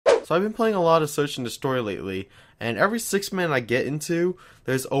So I've been playing a lot of Search and Destroy lately, and every 6-man I get into,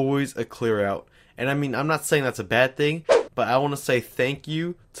 there's always a clear out. And I mean, I'm not saying that's a bad thing, but I want to say thank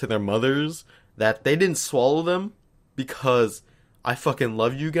you to their mothers that they didn't swallow them, because I fucking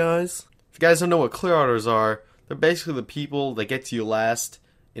love you guys. If you guys don't know what clearouters are, they're basically the people that get to you last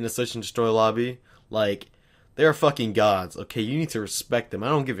in a Search and Destroy lobby. Like, they're fucking gods, okay? You need to respect them. I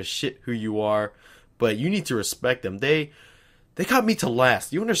don't give a shit who you are, but you need to respect them. They got me to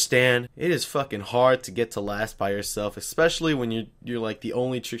last. You understand? It is fucking hard to get to last by yourself, especially when you're like the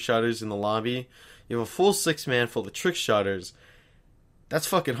only trick shotters in the lobby. You have a full 6-man full of trick shotters. That's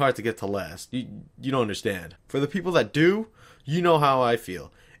fucking hard to get to last. You don't understand. For the people that do, you know how I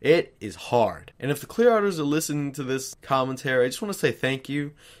feel. It is hard. And if the clearouters are listening to this commentary, I just want to say thank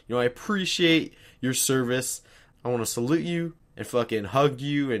you. You know, I appreciate your service. I want to salute you and fucking hug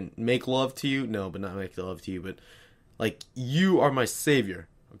you and make love to you. No, but not make love to you, but like, you are my savior.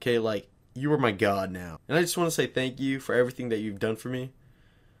 Okay, like, you are my god now. And I just want to say thank you for everything that you've done for me.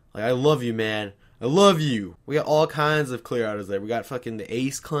 Like, I love you, man. I love you. We got all kinds of clearouters there. We got fucking the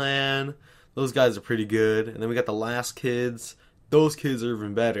Ace Clan. Those guys are pretty good. And then we got the Last Kids. Those kids are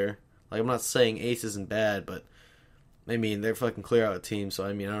even better. Like, I'm not saying Ace isn't bad, but I mean, they're fucking clear out team, so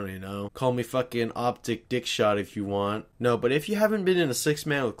I mean, I don't even know. Call me fucking Optic Dick Shot if you want. No, but if you haven't been in a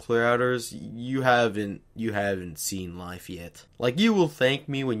 6-man with clearouters, you haven't seen life yet. Like, you will thank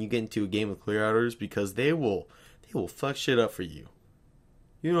me when you get into a game with clearouters, because they will fuck shit up for you.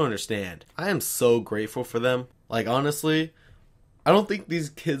 You don't understand. I am so grateful for them. Like, honestly, I don't think these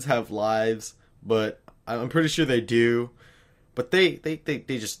kids have lives, but I'm pretty sure they do. But they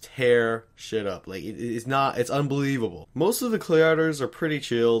just tear shit up. Like, it's unbelievable. Most of the clearouters are pretty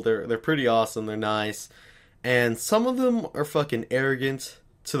chill. They're pretty awesome. They're nice. And some of them are fucking arrogant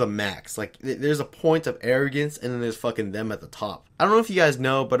to the max. Like, there's a point of arrogance, and then there's fucking them at the top. I don't know if you guys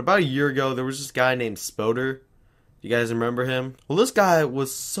know, but about a year ago, there was this guy named Spoder. You guys remember him? Well, this guy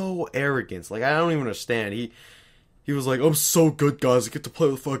was so arrogant. Like, I don't even understand. He was like, I'm so good, guys. I get to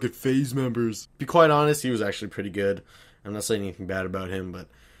play with fucking FaZe members. To be quite honest, he was actually pretty good. I'm not saying anything bad about him, but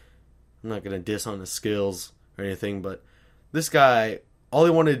I'm not going to diss on his skills or anything. But this guy, all he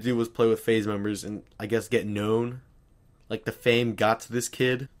wanted to do was play with FaZe members and, I guess, get known. Like, the fame got to this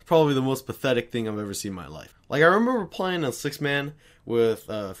kid. It's probably the most pathetic thing I've ever seen in my life. Like, I remember playing a 6-man with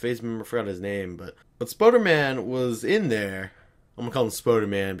a FaZe member, I forgot his name, but Spoderman was in there. I'm going to call him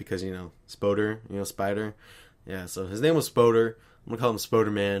Spoderman because, you know, Spoder, you know, Spider. Yeah, so his name was Spoder. I'm going to call him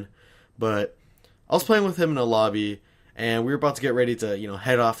Spoderman. But I was playing with him in a lobby, and we were about to get ready to, you know,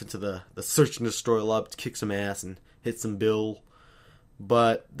 head off into the Search and Destroy lobby to kick some ass and hit some bill.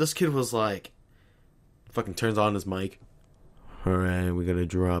 But this kid was like, fucking turns on his mic. Alright, we gotta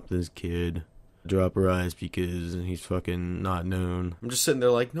drop this kid. Drop her eyes because he's fucking not known. I'm just sitting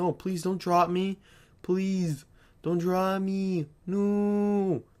there like, no, please don't drop me. Please, don't drop me.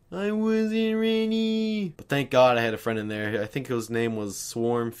 No, I wasn't ready. But thank God I had a friend in there. I think his name was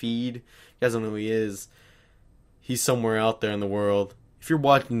Swarm Feed. You guys don't know who he is. He's somewhere out there in the world. If you're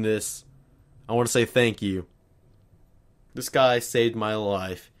watching this, I want to say thank you. This guy saved my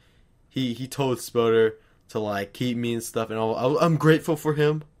life. He told Spoder to, like, keep me and stuff, and I'm grateful for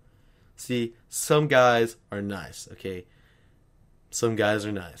him. See, some guys are nice, okay? Some guys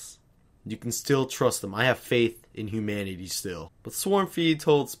are nice. You can still trust them. I have faith in humanity still. But Swarm Feed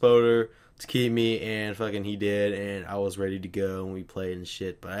told Spoder to keep me, and fucking he did, and I was ready to go, and we played and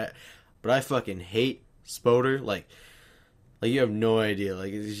shit. But I fucking hate Spoder. Like you have no idea.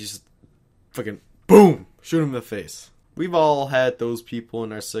 Like, it's just fucking boom, shoot him in the face. We've all had those people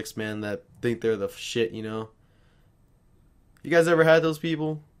in our 6-man that think they're the shit, you know? You guys ever had those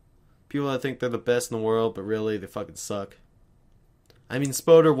people? People that think they're the best in the world, but really they fucking suck. I mean,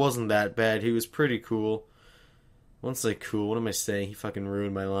 Spoder wasn't that bad. He was pretty cool. I won't say cool. What am I saying? He fucking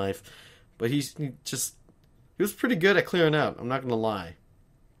ruined my life. But he was pretty good at clearing out. I'm not gonna lie.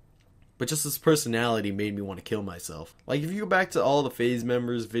 But just his personality made me want to kill myself. Like, if you go back to all the FaZe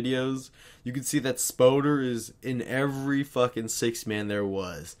members' videos, you can see that Spoder is in every fucking 6-man there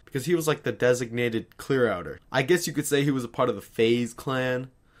was. Because he was like the designated clear-outer. I guess you could say he was a part of the FaZe clan.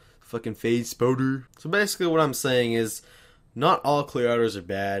 Fucking FaZe Spoder. So basically what I'm saying is, not all clear-outers are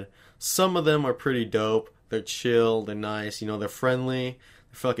bad. Some of them are pretty dope. They're chill, they're nice, you know, they're friendly.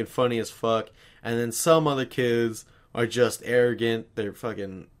 They're fucking funny as fuck. And then some other kids are just arrogant. They're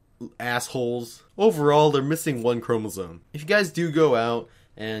fucking assholes. Overall, they're missing one chromosome. If you guys do go out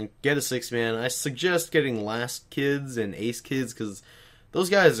and get a 6-man, I suggest getting Last Kids and Ace Kids, because those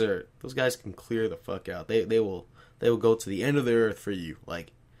guys can clear the fuck out. They will go to the end of the earth for you.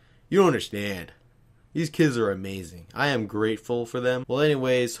 Like, you don't understand. These kids are amazing. I am grateful for them. Well,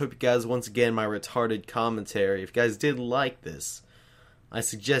 anyways, hope you guys, once again, my retarded commentary. If you guys did like this, I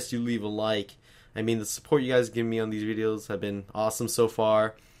suggest you leave a like. I mean, the support you guys give me on these videos have been awesome so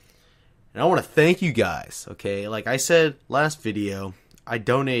far. And I want to thank you guys, okay? Like I said last video, I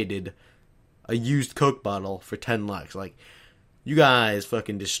donated a used Coke bottle for 10 likes. Like, you guys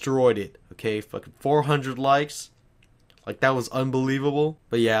fucking destroyed it, okay? Fucking 400 likes. Like, that was unbelievable.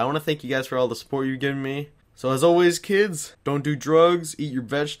 But yeah, I want to thank you guys for all the support you've given me. So as always, kids, don't do drugs, eat your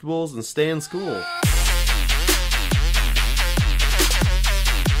vegetables, and stay in school.